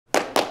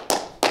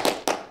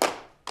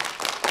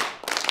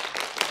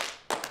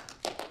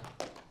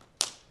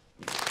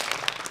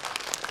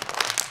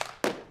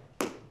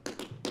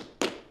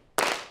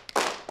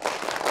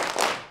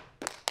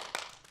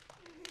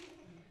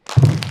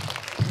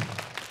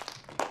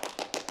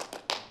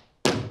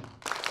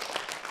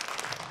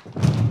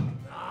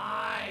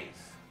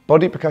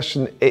Body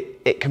percussion,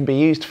 it can be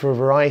used for a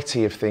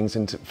variety of things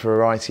and for a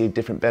variety of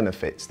different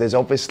benefits. There's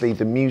obviously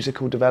the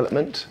musical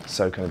development,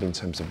 so kind of in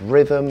terms of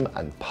rhythm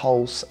and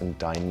pulse and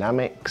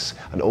dynamics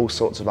and all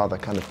sorts of other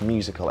kind of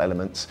musical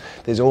elements.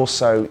 There's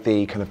also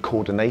the kind of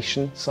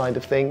coordination side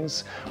of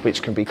things,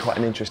 which can be quite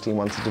an interesting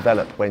one to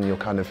develop when you're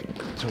kind of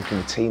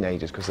talking to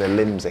teenagers, because their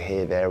limbs are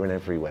here, there and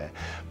everywhere.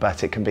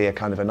 But it can be a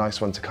kind of a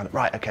nice one to kind of,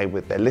 right, okay,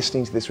 they're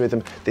listening to this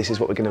rhythm, this is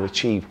what we're going to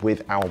achieve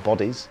with our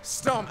bodies.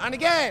 Stomp, and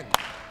again.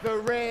 The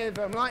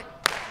rhythm like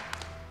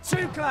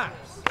 2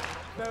 claps.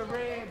 The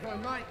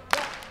rhythm like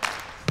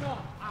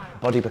stop.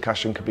 Body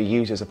percussion could be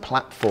used as a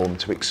platform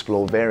to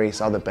explore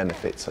various other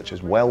benefits such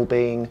as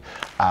well-being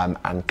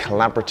and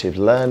collaborative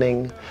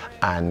learning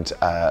and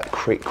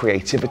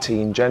creativity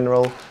in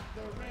general.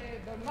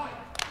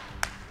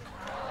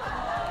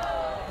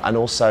 And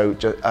also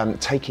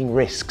taking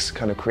risks,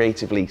 kind of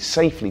creatively,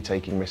 safely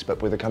taking risks, but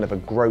with a kind of a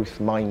growth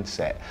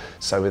mindset.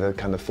 So with a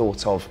kind of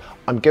thought of,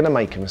 I'm going to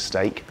make a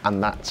mistake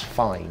and that's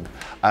fine.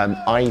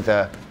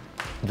 Either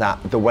that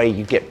the way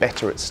you get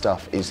better at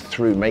stuff is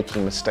through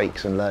making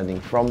mistakes and learning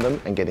from them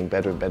and getting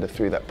better and better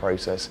through that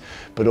process,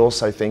 but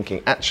also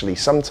thinking actually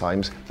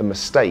sometimes the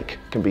mistake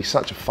can be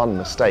such a fun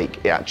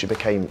mistake, it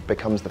actually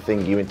becomes the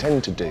thing you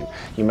intend to do.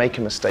 You make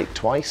a mistake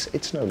twice,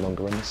 it's no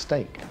longer a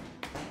mistake.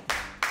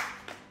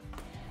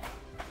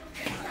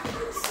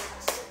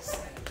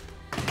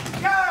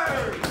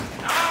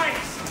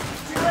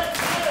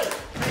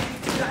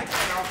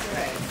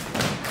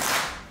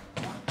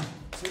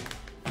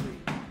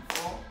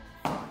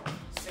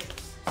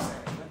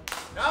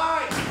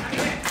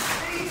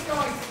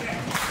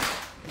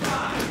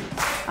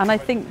 And I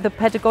think the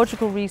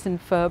pedagogical reason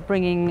for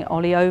bringing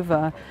Ollie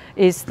over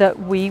is that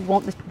we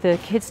want the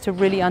kids to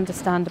really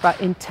understand about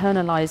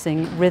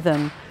internalising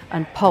rhythm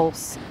and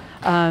pulse.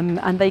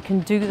 And they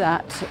can do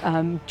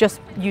that just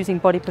using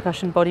body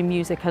percussion, body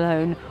music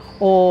alone,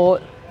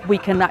 or we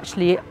can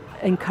actually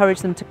encourage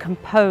them to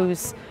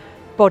compose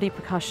body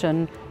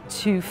percussion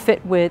to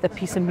fit with a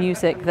piece of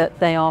music that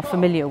they are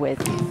familiar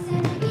with.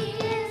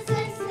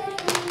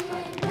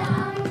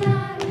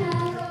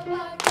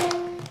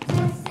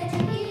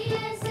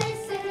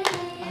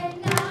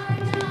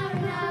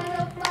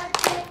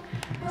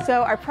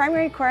 So our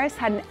primary chorus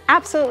had an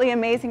absolutely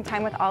amazing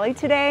time with Ollie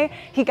today.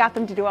 He got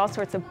them to do all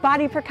sorts of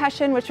body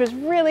percussion, which was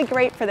really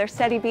great for their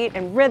steady beat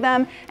and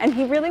rhythm. And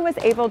he really was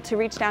able to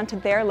reach down to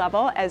their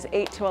level as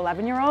 8 to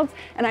 11-year-olds.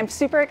 And I'm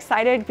super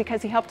excited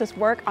because he helped us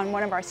work on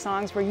one of our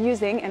songs we're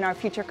using in our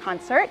future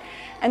concert.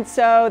 And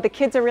so the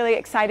kids are really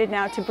excited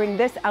now to bring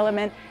this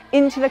element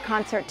into the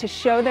concert to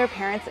show their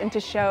parents and to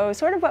show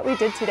sort of what we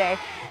did today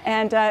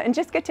and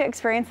just get to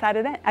experience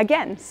that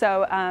again.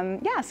 So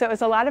yeah, so it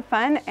was a lot of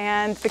fun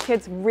and the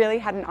kids really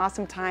had an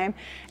awesome time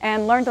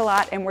and learned a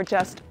lot and were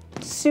just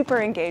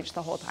super engaged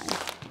the whole time.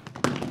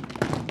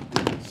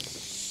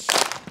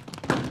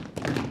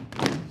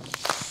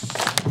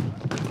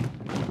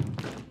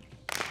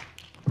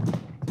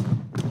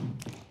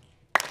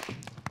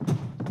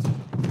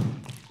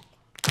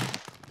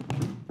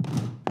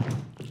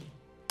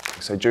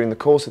 So during the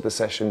course of the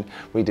session,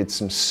 we did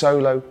some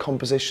solo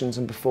compositions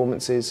and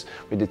performances,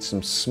 we did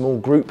some small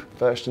group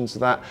versions of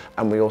that,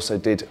 and we also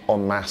did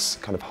en masse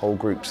kind of whole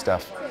group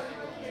stuff.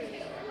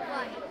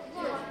 1,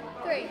 2,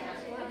 3,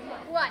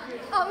 1.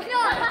 Oh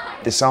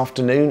no! This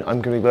afternoon, I'm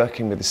going to be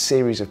working with a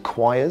series of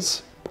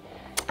choirs.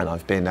 And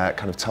I've been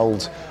kind of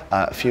told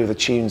a few of the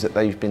tunes that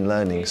they've been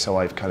learning, so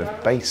I've kind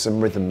of based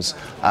some rhythms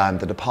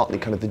that are partly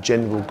kind of the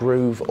general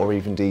groove, or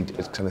even indeed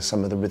kind of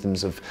some of the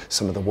rhythms of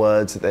some of the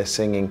words that they're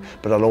singing,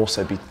 but I'll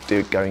also be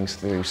going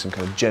through some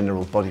kind of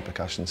general body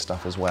percussion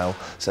stuff as well,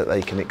 so that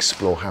they can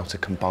explore how to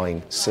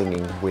combine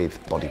singing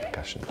with body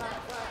percussion.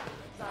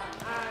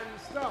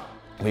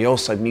 We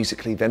also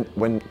musically then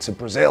went to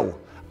Brazil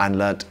and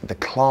learnt the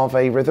clave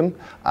rhythm,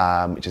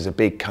 which is a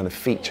big kind of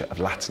feature of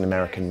Latin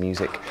American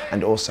music,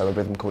 and also a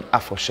rhythm called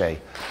afoxé,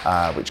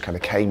 which kind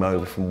of came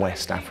over from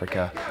West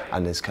Africa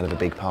and is kind of a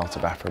big part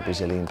of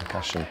Afro-Brazilian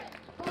percussion.